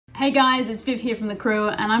Hey guys, it's Viv here from the crew,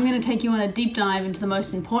 and I'm going to take you on a deep dive into the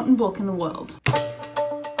most important book in the world.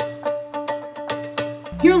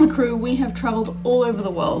 Here on the crew, we have traveled all over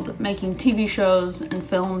the world, making TV shows and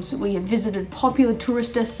films. We have visited popular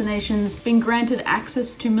tourist destinations, been granted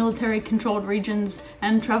access to military-controlled regions,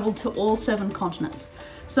 and traveled to all 7 continents.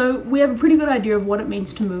 So we have a pretty good idea of what it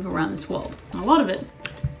means to move around this world. And a lot of it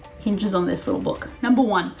hinges on this little book. Number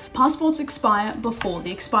 1, passports expire before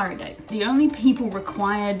the expiry date. The only people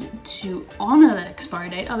required to honor that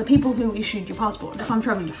expiry date are the people who issued your passport. If I'm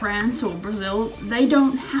traveling to France or Brazil, they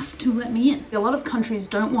don't have to let me in. A lot of countries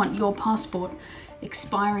don't want your passport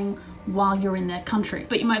expiring while you're in their country.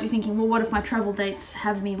 But you might be thinking, well, what if my travel dates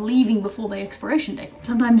have me leaving before the expiration date?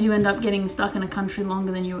 Sometimes you end up getting stuck in a country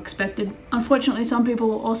longer than you expected. Unfortunately, some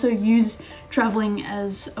people also use traveling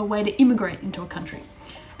as a way to immigrate into a country.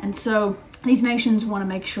 And so these nations want to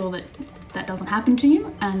make sure that that doesn't happen to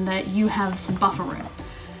you and that you have some buffer room.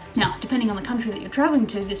 Now, depending on the country that you're traveling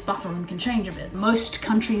to, this buffer room can change a bit. Most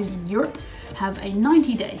countries in Europe have a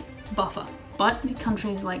 90-day buffer, but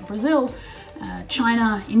countries like Brazil,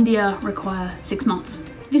 China, India require 6 months.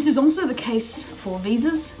 This is also the case for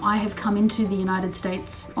visas. I have come into the United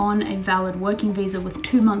States on a valid working visa with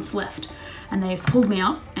 2 months left, and they've pulled me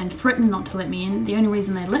up and threatened not to let me in. The only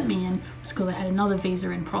reason they let me in was because I had another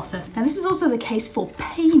visa in process. Now, this is also the case for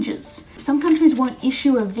pages. Some countries won't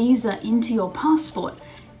issue a visa into your passport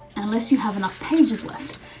unless you have enough pages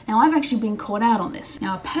left. Now, I've actually been caught out on this.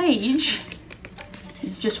 Now, a page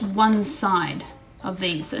is just one side of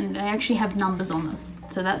these, and they actually have numbers on them.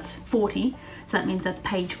 So that's 40, so that means that's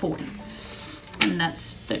page 40. And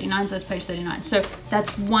that's 39, so that's page 39. So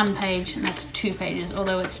that's 1 page and that's 2 pages,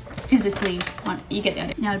 although it's physically one, you get the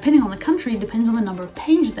idea. Now, depending on the country, it depends on the number of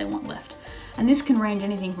pages they want left. And this can range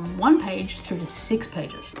anything from 1 page through to 6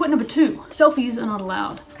 pages. Point number 2, selfies are not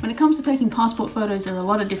allowed. When it comes to taking passport photos, there are a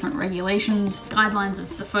lot of different regulations, guidelines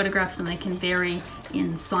of the photographs, and they can vary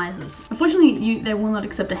in sizes. Unfortunately, they will not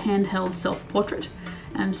accept a handheld self-portrait.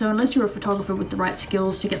 So unless you're a photographer with the right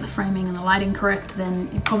skills to get the framing and the lighting correct, then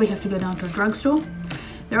you probably have to go down to a drugstore.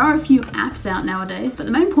 There are a few apps out nowadays, but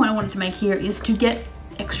the main point I wanted to make here is to get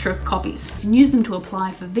extra copies. You can use them to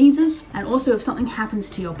apply for visas, and also if something happens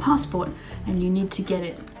to your passport and you need to get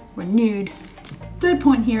it renewed. Third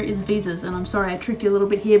point here is visas, and I'm sorry I tricked you a little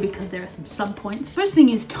bit here because there are some sub-points. First thing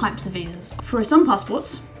is types of visas. For some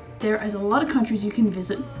passports, there is a lot of countries you can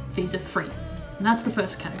visit visa-free. And that's the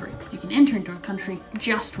first category. You can enter into a country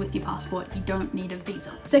just with your passport. You don't need a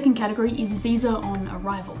visa. Second category is visa on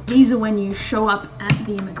arrival. Visa when you show up at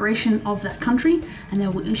the immigration of that country, and they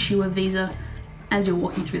will issue a visa as you're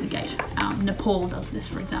walking through the gate. Nepal does this,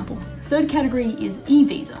 for example. Third category is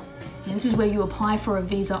e-visa. Now, this is where you apply for a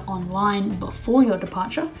visa online before your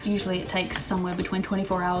departure. Usually it takes somewhere between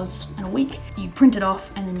 24 hours and a week. You print it off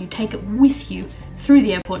and then you take it with you through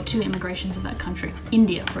the airport to immigrations of that country.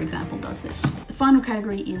 India, for example, does this. The final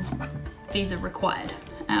category is visa required,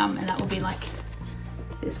 and that will be like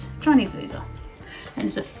this Chinese visa. And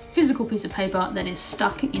it's a physical piece of paper that is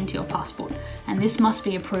stuck into your passport, and this must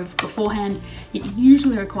be approved beforehand. It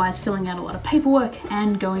usually requires filling out a lot of paperwork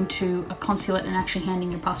and going to a consulate and actually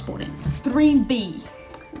handing your passport in. 3B.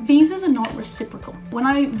 Visas are not reciprocal. When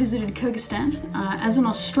I visited Kyrgyzstan, as an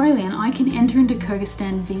Australian, I can enter into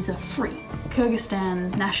Kyrgyzstan visa-free.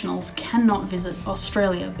 Kyrgyzstan nationals cannot visit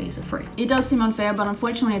Australia visa-free. It does seem unfair, but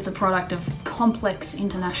unfortunately it's a product of complex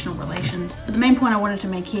international relations. But the main point I wanted to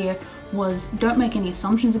make here was don't make any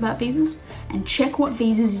assumptions about visas, and check what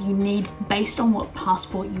visas you need based on what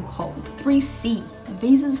passport you hold. 3C,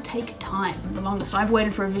 visas take time. The longest I've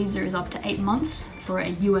waited for a visa is up to 8 months for a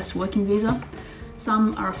US working visa.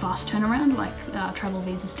 Some are a fast turnaround, like travel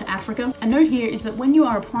visas to Africa. A note here is that when you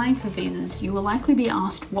are applying for visas, you will likely be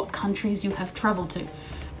asked what countries you have traveled to,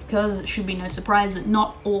 because it should be no surprise that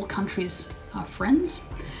not all countries are friends.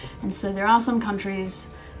 And so there are some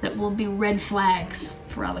countries that will be red flags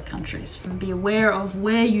for other countries. And be aware of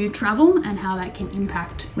where you travel and how that can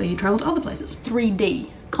impact where you travel to other places.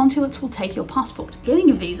 3D, consulates will take your passport. Getting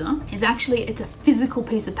a visa is actually, it's a physical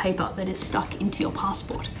piece of paper that is stuck into your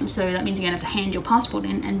passport. So that means you're gonna have to hand your passport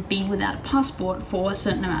in and be without a passport for a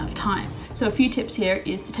certain amount of time. So a few tips here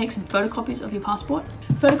is to take some photocopies of your passport.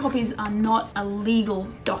 Photocopies are not a legal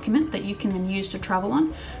document that you can then use to travel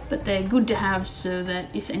on, but they're good to have so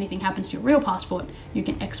that if anything happens to your real passport, you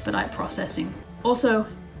can expedite processing. Also,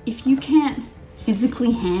 if you can't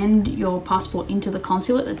physically hand your passport into the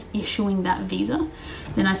consulate that's issuing that visa,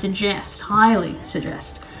 then I highly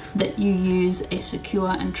suggest, that you use a secure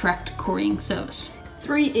and tracked couriering service.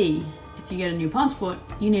 3E, if you get a new passport,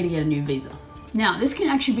 you need to get a new visa. Now, this can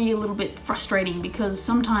actually be a little bit frustrating because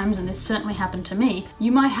sometimes, and this certainly happened to me, you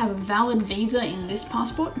might have a valid visa in this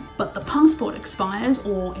passport, but the passport expires,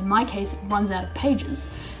 or in my case, it runs out of pages,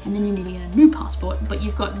 and then you need to get a new passport, but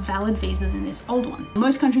you've got valid visas in this old one.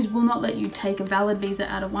 Most countries will not let you take a valid visa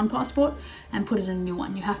out of one passport and put it in a new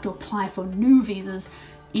one. You have to apply for new visas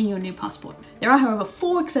in your new passport. There are, however,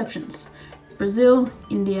 4 exceptions: Brazil,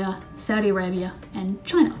 India, Saudi Arabia, and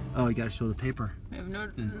China. Oh, you gotta show the paper. We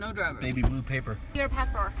have no driver. Baby blue paper. Your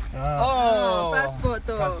passport. Oh, passport.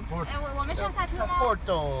 passport. 我们上下车吗？ Passport.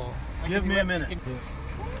 Give me a minute.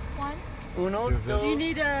 One. Uno, Do you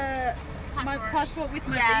need my passport with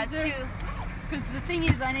my visa? 2. Because the thing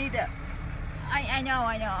is, I need I know.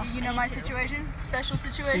 you know my situation? Special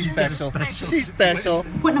situation? She's special. She's special.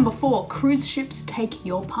 Point number 4, cruise ships take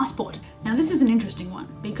your passport. Now this is an interesting one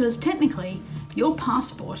because technically your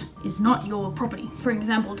passport is not your property. For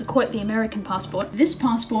example, to quote the American passport, this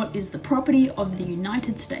passport is the property of the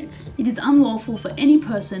United States. It is unlawful for any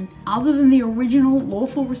person other than the original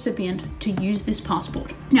lawful recipient to use this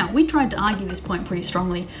passport. Now, we tried to argue this point pretty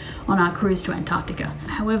strongly on our cruise to Antarctica.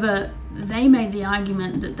 However, they made the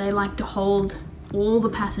argument that they like to hold all the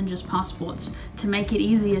passengers' passports to make it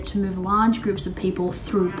easier to move large groups of people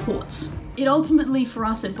through ports. It ultimately, for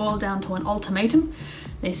us, it boiled down to an ultimatum.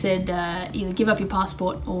 They said either give up your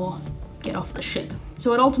passport or get off the ship.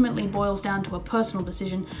 So it ultimately boils down to a personal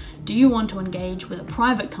decision. Do you want to engage with a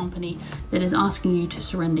private company that is asking you to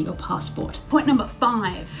surrender your passport? Point number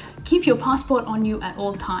 5, keep your passport on you at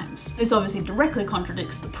all times. This obviously directly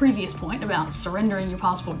contradicts the previous point about surrendering your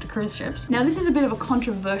passport to cruise ships. Now, this is a bit of a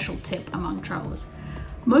controversial tip among travelers.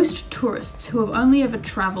 Most tourists who have only ever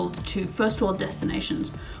traveled to first world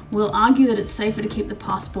destinations will argue that it's safer to keep the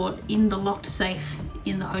passport in the locked safe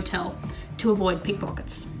in the hotel to avoid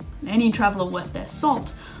pickpockets. Any traveler worth their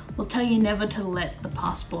salt will tell you never to let the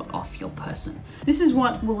passport off your person. This is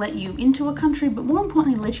what will let you into a country, but more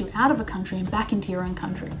importantly, let you out of a country and back into your own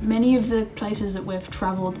country. Many of the places that we've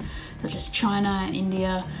traveled, such as China and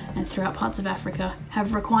India and throughout parts of Africa,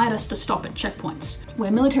 have required us to stop at checkpoints,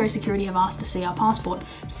 where military security have asked to see our passport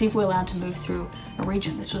to see if we're allowed to move through a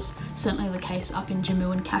region. This was certainly the case up in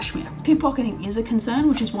Jammu and Kashmir. Pickpocketing is a concern,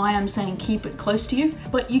 which is why I'm saying keep it close to you,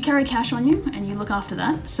 but you carry cash on you and you look after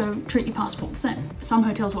that, so treat your passport the same. Some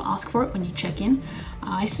hotels will ask for it when you check in.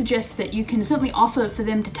 I suggest that you can certainly offer for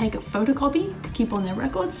them to take a photocopy to keep on their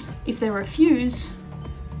records. If they refuse,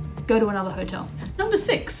 go to another hotel. Number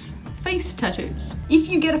 6, face tattoos. If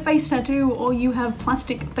you get a face tattoo or you have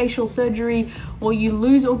plastic facial surgery or you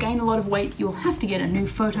lose or gain a lot of weight, you'll have to get a new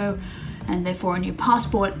photo and therefore a new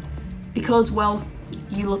passport because, well,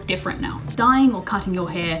 you look different now. Dyeing or cutting your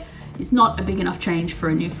hair is not a big enough change for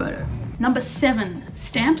a new photo. Number 7,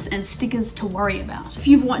 stamps and stickers to worry about. If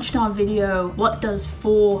you've watched our video, what does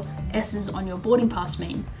 4 S's on your boarding pass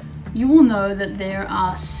mean? You will know that there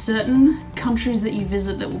are certain countries that you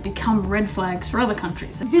visit that will become red flags for other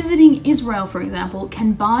countries. Visiting Israel, for example,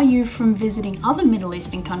 can bar you from visiting other Middle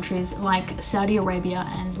Eastern countries like Saudi Arabia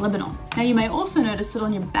and Lebanon. Now, you may also notice that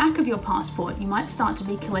on your back of your passport, you might start to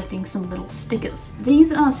be collecting some little stickers.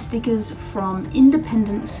 These are stickers from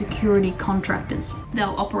independent security contractors.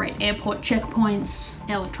 They'll operate airport checkpoints,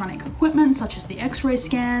 electronic equipment such as the X-ray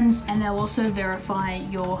scans, and they'll also verify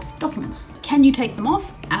your documents. Can you take them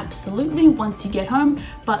off? Absolutely, once you get home,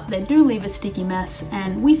 but they do leave a sticky mess,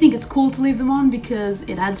 and we think it's cool to leave them on because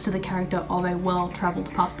it adds to the character of a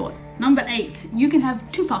well-traveled passport. Number 8, you can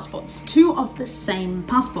have 2 passports. 2 of the same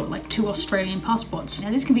passport, like 2 Australian passports. Now,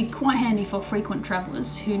 this can be quite handy for frequent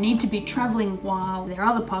travelers who need to be traveling while their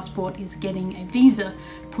other passport is getting a visa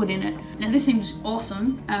put in it. Now, this seems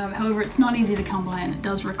awesome. However, it's not easy to come by and it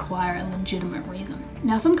does require a legitimate reason.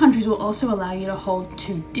 Now, some countries will also allow you to hold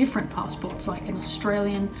 2 different passports, like an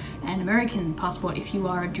Australian and American passport if you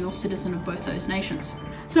are a dual citizen of both those nations.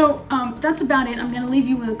 So that's about it. I'm going to leave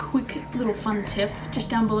you with a quick little fun tip. Just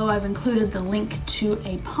down below I've included the link to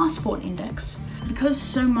a passport index. Because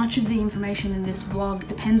so much of the information in this vlog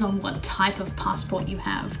depends on what type of passport you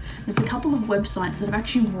have, there's a couple of websites that have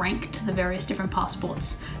actually ranked the various different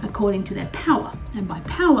passports according to their power. And by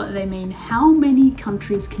power, they mean how many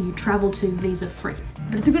countries can you travel to visa-free.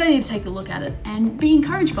 But it's a good idea to take a look at it and be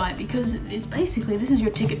encouraged by it because it's basically, this is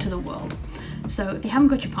your ticket to the world. So if you haven't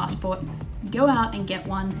got your passport, go out and get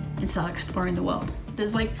one and start exploring the world.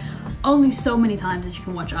 There's like only so many times that you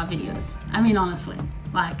can watch our videos. I mean, honestly,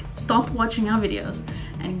 like stop watching our videos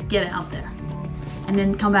and get out there. And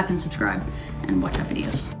then come back and subscribe and watch our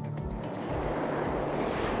videos.